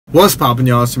What's poppin',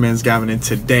 y'all? It's your man's Gavin, and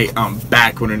today I'm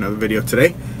back with another video.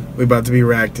 Today we're about to be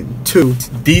reacting to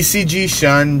DCG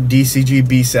Shun, DCG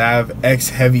Bsavv X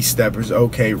Heavy Steppers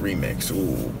OK remix.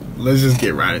 Ooh, let's just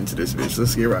get right into this bitch.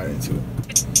 Let's get right into it.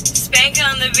 Spank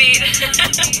on the beat.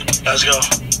 Let's go.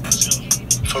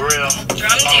 For real.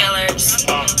 Drum dealers.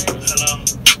 Hello.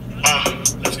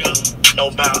 Let's go. No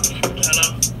bout.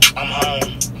 Hello. I'm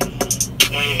home.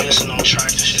 We ain't missing no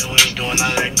tracks and shit. We ain't doing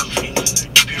none of that goofy,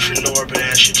 beautiful no urban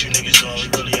ass shit you niggas doing. We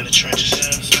really in the trenches.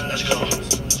 Let's go.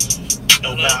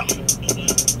 No bout.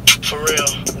 For real.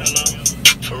 Hello.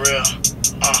 For real.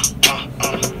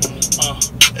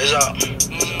 It's up.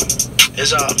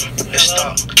 It's up. It's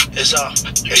stuck. It's up.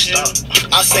 It's stuck.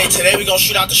 I say today we gon'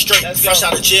 shoot out the straight. Fresh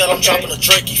out of jail, I'm dropping a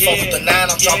Drake. You fuck with the 9,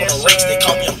 I'm dropping a Rex. They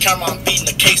call me on camera, I'm beating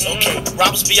the case. Okay,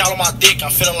 robbers be out on my dick.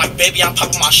 I'm feeling like baby, I'm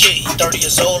popping my shit. He 30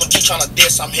 years old, I keep trying to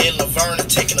diss. I'm hitting Laverne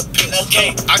and taking a piss.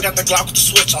 Okay, I got the Glock with the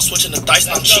switch. I'm switching the dice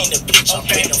and I'm cheating the bitch. I'm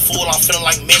paying a fool, I'm feeling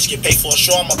like Mitch. Get paid for a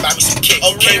show, I'ma buy me some kicks.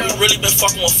 Okay, we really been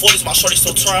fucking with 40s. My shorty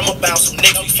so turn, I'ma bounce some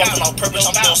niggas. We fucking on purpose,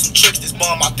 I'm doing some tricks. This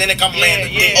bomb authentic, I'm laying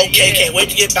the dick. Okay, can't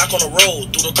wait to get back on the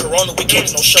road. Through the corona, we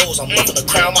can't do no shows. I'm living the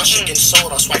crown, my shit getting sold.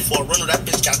 I swipe for a rental, that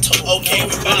bitch got told. Okay,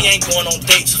 we really ain't going on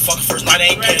dates. Fucking first night,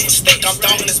 I ain't paying for steak. I'm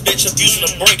down in this bitch, abusing the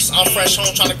brakes. I'm fresh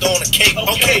home, trying to go on a cake.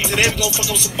 Okay, today we gon'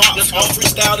 fuck up some bops. I'm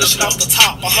freestyle this shit off the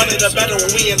top. 100 or better when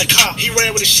we in the cop. He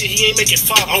ran with his shit, he ain't make it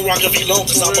fop. I'm rockin' V-Long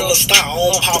cause I'm a little style. I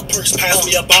don't pop perks, pass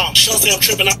me a bomb. Shun say I'm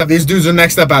tripping out. These dudes are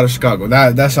next up out of Chicago.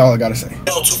 That's all I gotta say.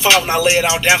 25 when I lay it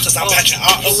out down cause I'm patching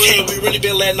ops. Okay, we really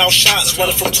been letting out shots.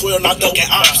 Running from 12, not dunking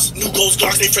ops. New Ghost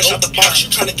Glocks, they fresh out the box. You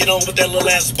trying to get on with that little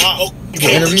ass box.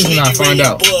 Okay, interviews when I find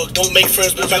out. Don't make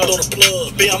friends, but back door the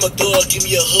plug. Babe, I'm a thug, give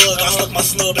me a hug. I stuck my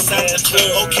snub inside the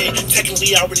club. Okay,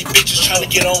 technically I already bitches trying to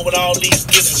get on with all these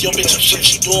disses. Yo, bitch, I'm shit,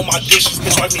 she doing my dishes.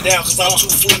 Bitch, write me down cause I'm too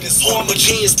fleetless. Oh, I'm a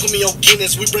genius, put me on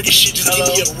Guinness. We breaking shit, just give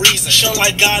me a reason. Shun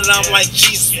like God and I'm like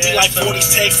Jesus. We like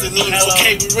 40s tags and knees.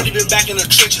 Okay, we really been back in the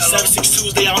trenches.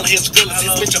 762s, they all in his villains.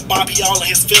 His bitch a Bobby, all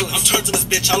in his feelings. I'm turned to this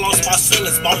bitch, I lost my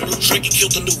ceilings. Bought a new drink and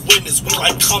killed a new witness. We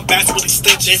like comebacks with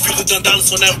extension. If you done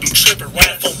dollars, so now we be tripping.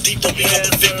 Ran 4 deep, don't become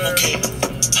a victim, okay?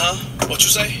 Huh? What you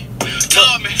say?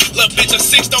 Look, bitch, a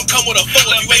 6 don't come with a 4.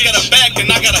 If you ain't got a bag,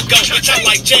 then I gotta go. Bitch, I'm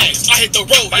like Jax, I hit the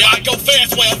road, yeah, I go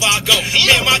fast wherever I go.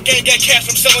 Me and my gang got cash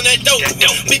from selling that dope.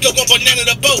 Me go one banana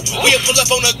the boat. We'll pull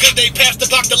up on a good day, pass the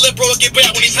block, the liberal get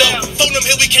back when he's low. Phone him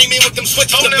here, we came in with them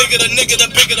switches. The bigger the nigga, the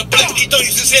bigger the blend. He don't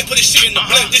use his head, put his shit in the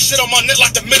blend. This shit on my neck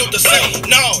like the middle the same.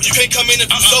 No, you can't come in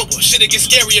if you sober. Shit'll get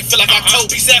scary and feel like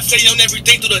October. Bsavv say on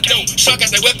everything through the dope. Shun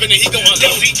got that weapon and he gon'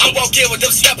 unload. I walk in with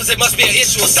them steppers, it must be an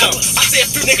issue or something. I see a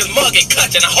few niggas mugging,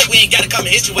 clutching. I hope we ain't gotta come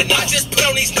and hit you with no. I just put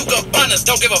on these new Gabbana's,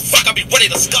 don't give a fuck, I'll be ready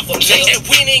to scuffle, nigga. And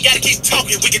we ain't gotta keep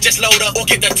talking, we can just load up or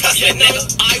get the tussling, nigga.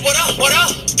 Aight, what up, what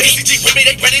up? DCG with me,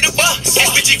 they ready to bust.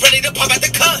 SBG ready to pop out the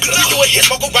cut. You do a hit,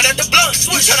 smoke, go right out the blunt.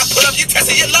 You tryna put up, you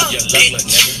testing your lungs,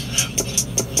 bitch.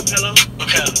 Hello?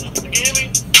 Okay. You can hear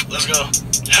me? Let's go.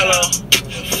 Hello?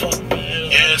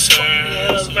 Yes, sir.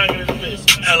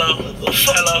 Hello?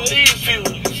 Hello?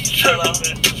 Hello?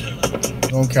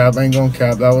 Don't cap, ain't gonna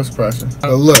cap. That was pressure.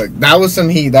 But look, that was some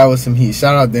heat. That was some heat.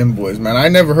 Shout out them boys, man. I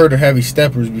never heard of Heavy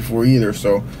Steppers before either,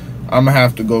 so I'm gonna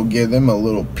have to go give them a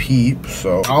little peep.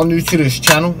 So, all new to this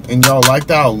channel, and y'all like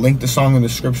that, I'll link the song in the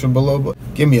description below. But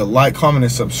give me a like, comment,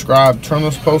 and subscribe. Turn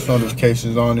those post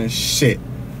notifications on and shit.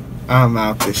 I'm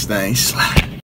out this thing.